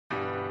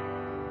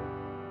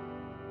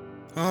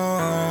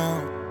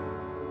uh,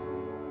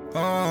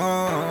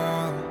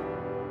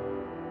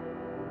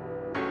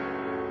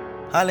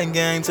 Holland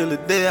gang till the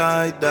day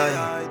I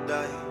die.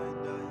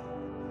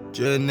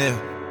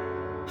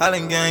 JayOniel.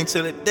 Holland gang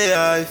till the day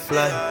I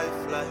fly.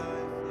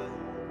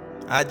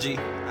 IG.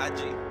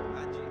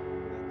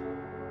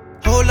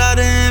 Whole lot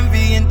of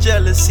envy and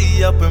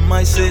jealousy up in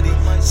my city.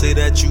 Say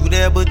that you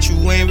there, but you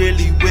ain't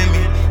really with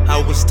me.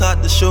 I was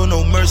taught to show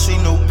no mercy,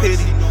 no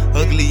pity.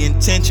 Ugly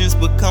intentions,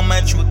 but come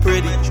at you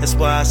pretty. That's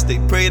why I stay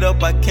prayed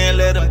up, I can't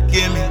let them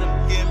get me.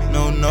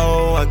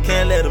 No, I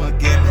can't let them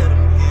get me.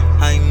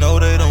 I know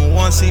they don't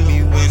want to see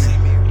me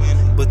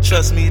winning, but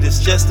trust me, this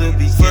just the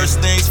beginning. First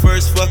things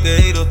first, fuck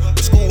a hater. In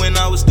school when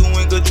I was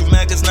doing good, you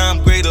mad cause now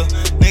I'm greater.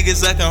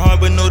 Niggas acting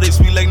hard but know they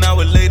sweet like now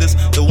with laters.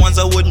 The ones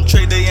I wouldn't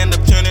trade, they end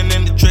up turning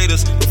into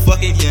traitors. But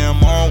fuck it, yeah,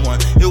 I'm on one.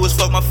 It was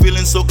fuck my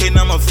feelings, okay,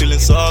 now my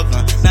feelings all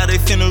gone. Now they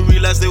finna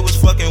realize they was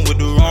fucking with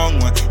the wrong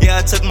one. Yeah,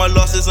 I took my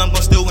losses, I'm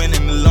gon' still win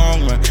in the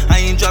long run. I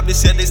ain't dropped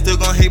this yet, they still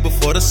gon' hate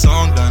before the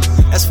song done.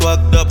 That's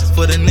fucked up.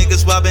 For the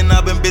niggas robbing,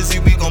 I've been busy,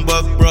 we gon'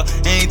 buck, bruh.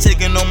 Ain't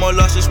taking no more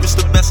losses, wish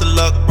the best of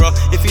luck, bruh.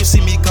 If you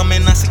see me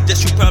coming, I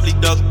suggest you probably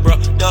duck, bruh.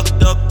 Duck,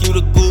 you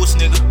the goose,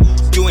 nigga.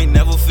 You ain't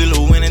never feel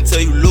a win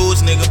until you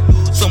lose, nigga.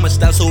 So much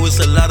doubt, so it's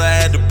a lot I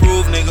had to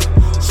prove, nigga.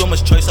 So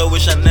much choice, I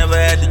wish I never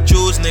had to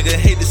choose, nigga.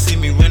 Hate to see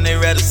me win, they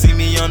rather see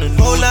me on the news.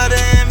 Whole lot of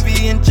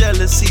envy and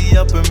jealousy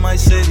up in my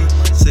city.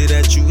 Say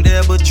that you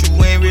there, but you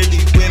ain't really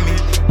with me.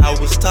 I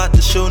was taught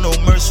to show no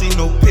mercy,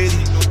 no pity.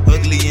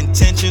 Ugly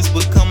intentions,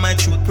 but come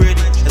at you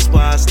pretty. That's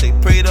why I stay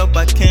prayed up,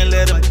 I can't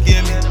let them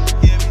get me.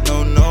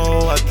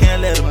 No, I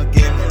can't let them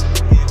get me.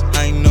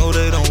 I know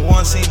they don't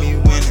want to see me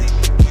winning,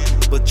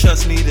 but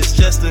trust me, this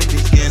just the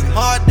beginning.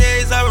 Hard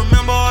days, I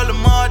remember all them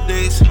hard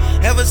days.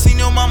 Ever seen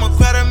your mama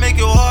cry to make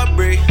your heart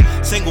break?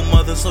 Single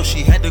mother, so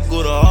she had to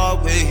go the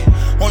hard way.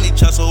 Only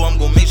child, so I'm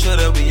gon' make sure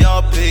that we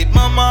all paid.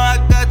 Mama,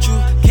 I got you.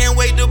 Can't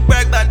wait to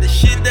brag about the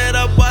shit that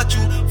I bought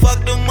you.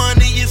 Fuck the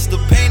money, it's the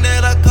pain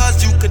that I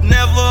caused you. Could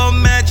never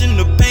imagine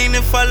the pain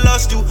if I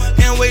lost you.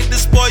 Can't wait to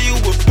spoil you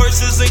with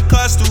purses and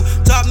costumes.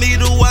 Taught me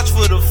to watch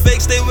for the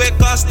fakes, they wear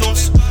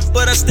costumes.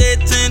 But I stayed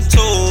 10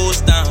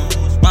 toes down.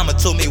 Mama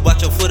told me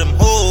watch out for them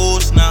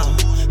hoes now.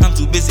 I'm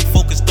too busy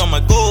focused on my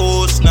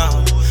goals now.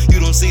 You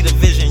don't see the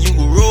vision, you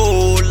can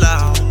roll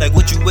out. Like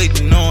what you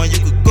waiting on, you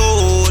could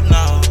go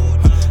now.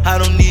 I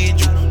don't need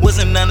you,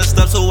 wasn't down to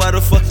stop, so why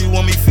the fuck you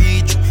want me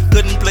feed you?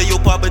 Couldn't play your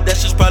part, but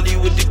that's just probably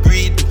what the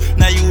greed do.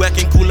 Now you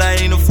acting cool, I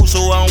ain't a fool, so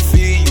I don't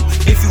feel you.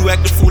 If you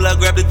act a fool, I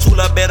grab the tool,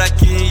 I bet I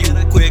kill you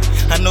quick.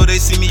 I know they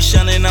see me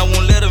shining, I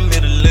won't let them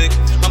hit a lick.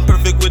 I'm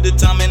perfect with the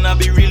time and I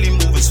be really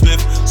moving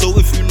swift. So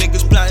if you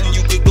niggas plotting,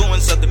 you could go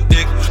and suck a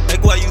dick.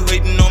 Like why you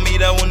hating on me,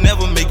 that will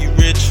never make you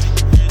rich.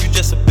 You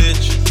just a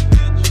bitch.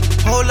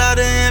 Whole lot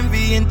of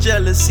envy and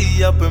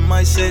jealousy up in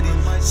my city.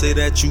 Say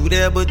that you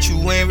there, but you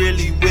ain't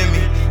really with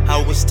me.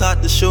 I was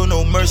taught to show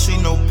no mercy,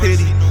 no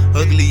pity.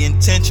 Ugly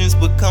intentions,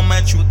 but come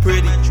at you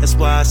pretty. That's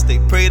why I stay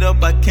prayed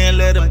up, I can't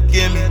let them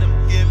get me.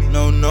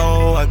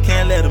 No, I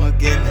can't let them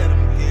get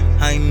me.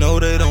 I know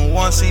they don't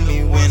want to see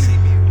me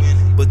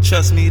winning, but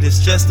trust me, this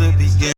just the beginning.